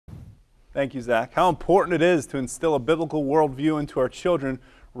Thank you, Zach. How important it is to instill a biblical worldview into our children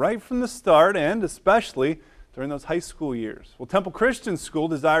right from the start, and especially during those high school years. Well, Temple Christian School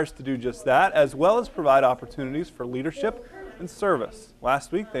desires to do just that, as well as provide opportunities for leadership and service.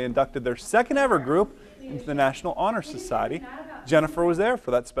 Last week, they inducted their second ever group into the National Honor Society. Jennifer was there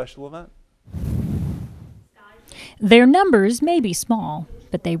for that special event. Their numbers may be small,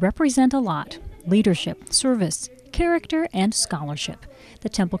 but they represent a lot: leadership, service, character, and scholarship. The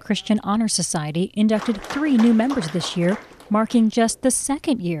Temple Christian Honor Society inducted 3 new members this year, marking just the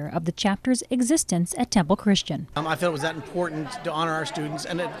second year of the chapter's existence at Temple Christian. I felt it was that important to honor our students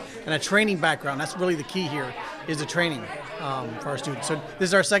and a training background. That's really the key here, is the training for our students. So this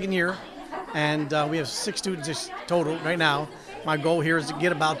is our second year, and we have 6 students total right now. My goal here is to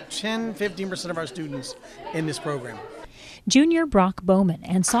get about 10-15% of our students in this program. Junior Brock Bowman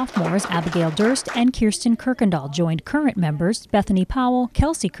and sophomores Abigail Durst and Kirsten Kirkendall joined current members Bethany Powell,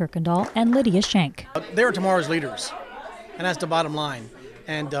 Kelsey Kirkendall, and Lydia Schenk. They're tomorrow's leaders, and that's the bottom line.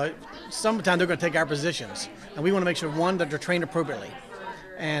 And sometime they're going to take our positions, and we want to make sure, one, that they're trained appropriately,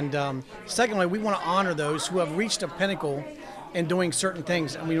 and secondly, we want to honor those who have reached a pinnacle in doing certain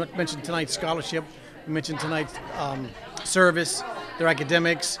things. And we mentioned tonight's scholarship, we mentioned tonight's service, their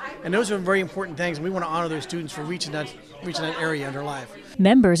academics, and those are very important things, and we want to honor those students for reaching that area in their life.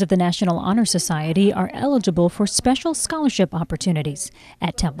 Members of the National Honor Society are eligible for special scholarship opportunities.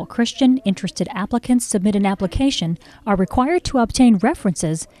 At Temple Christian, interested applicants submit an application, are required to obtain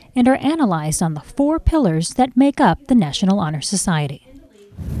references, and are analyzed on the 4 pillars that make up the National Honor Society.